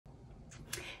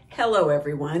Hello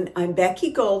everyone, I'm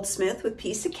Becky Goldsmith with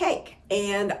Piece of Cake,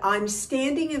 and I'm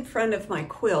standing in front of my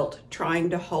quilt trying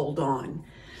to hold on.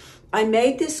 I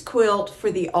made this quilt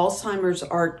for the Alzheimer's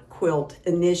Art Quilt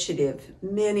Initiative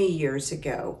many years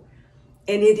ago,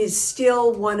 and it is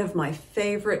still one of my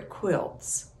favorite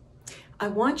quilts. I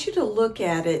want you to look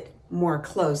at it more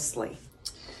closely.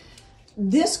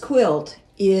 This quilt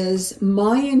is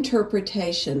my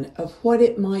interpretation of what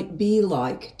it might be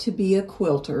like to be a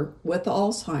quilter with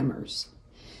Alzheimer's.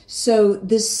 So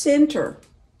the center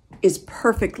is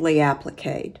perfectly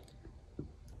appliqued.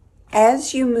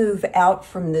 As you move out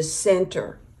from the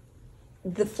center,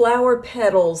 the flower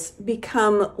petals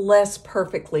become less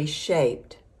perfectly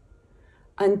shaped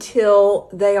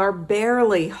until they are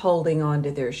barely holding on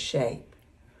to their shape.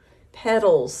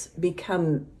 Petals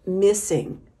become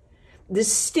missing. The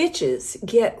stitches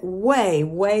get way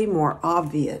more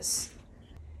obvious.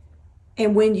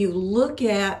 And when you look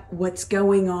at what's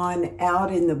going on out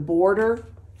in the border,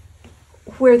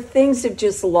 where things have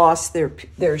just lost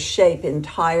their shape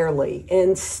entirely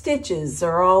and stitches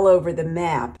are all over the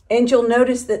map, and you'll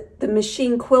notice that the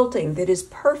machine quilting that is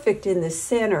perfect in the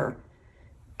center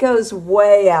goes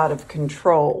way out of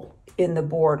control in the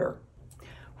border.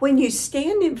 When you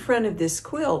stand in front of this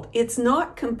quilt, it's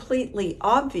not completely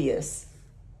obvious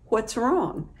what's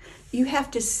wrong. You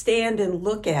have to stand and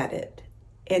look at it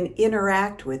and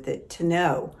interact with it to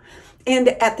know. And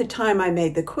at the time I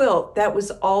made the quilt, that was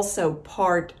also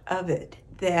part of it,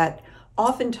 that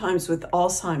oftentimes with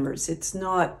Alzheimer's, it's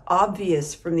not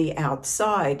obvious from the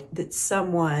outside that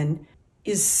someone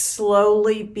is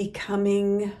slowly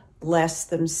becoming less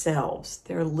themselves.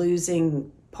 They're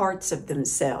losing parts of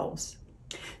themselves.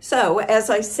 So, as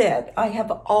I said, I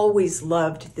have always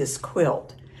loved this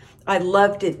quilt. I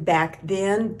loved it back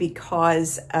then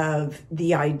because of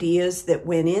the ideas that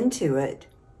went into it.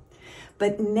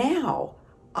 But now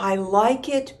I like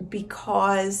it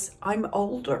because I'm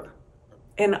older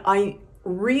and I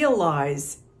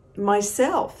realize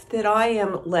myself that I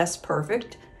am less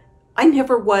perfect. I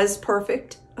never was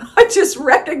perfect. I just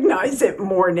recognize it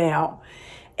more now.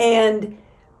 And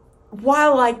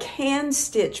while I can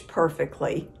stitch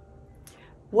perfectly,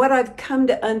 what I've come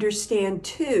to understand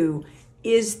too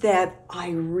is that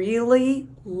I really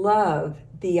love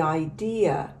the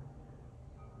idea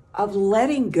of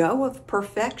letting go of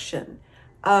perfection,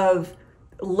 of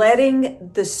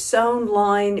letting the sewn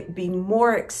line be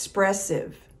more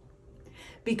expressive.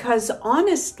 Because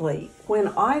honestly,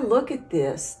 when I look at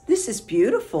this is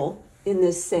beautiful in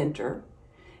the center,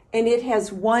 and it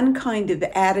has one kind of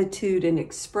attitude and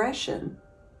expression,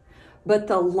 but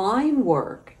the line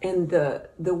work and the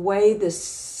way the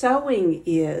sewing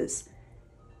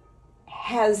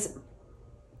has,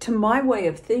 to my way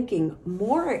of thinking,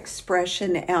 more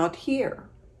expression out here.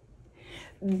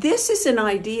 This is an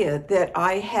idea that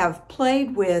I have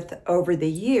played with over the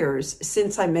years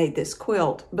since I made this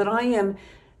quilt, but I am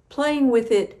playing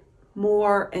with it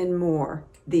more and more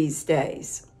these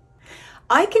days.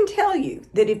 I can tell you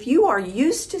that if you are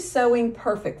used to sewing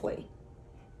perfectly,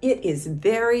 it is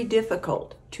very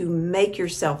difficult to make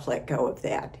yourself let go of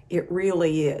that. It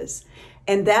really is.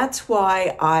 And that's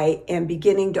why I am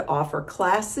beginning to offer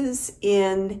classes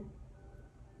in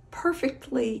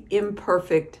perfectly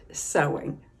imperfect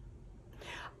sewing.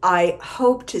 I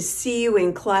hope to see you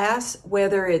in class,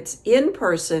 whether it's in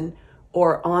person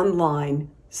or online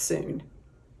soon.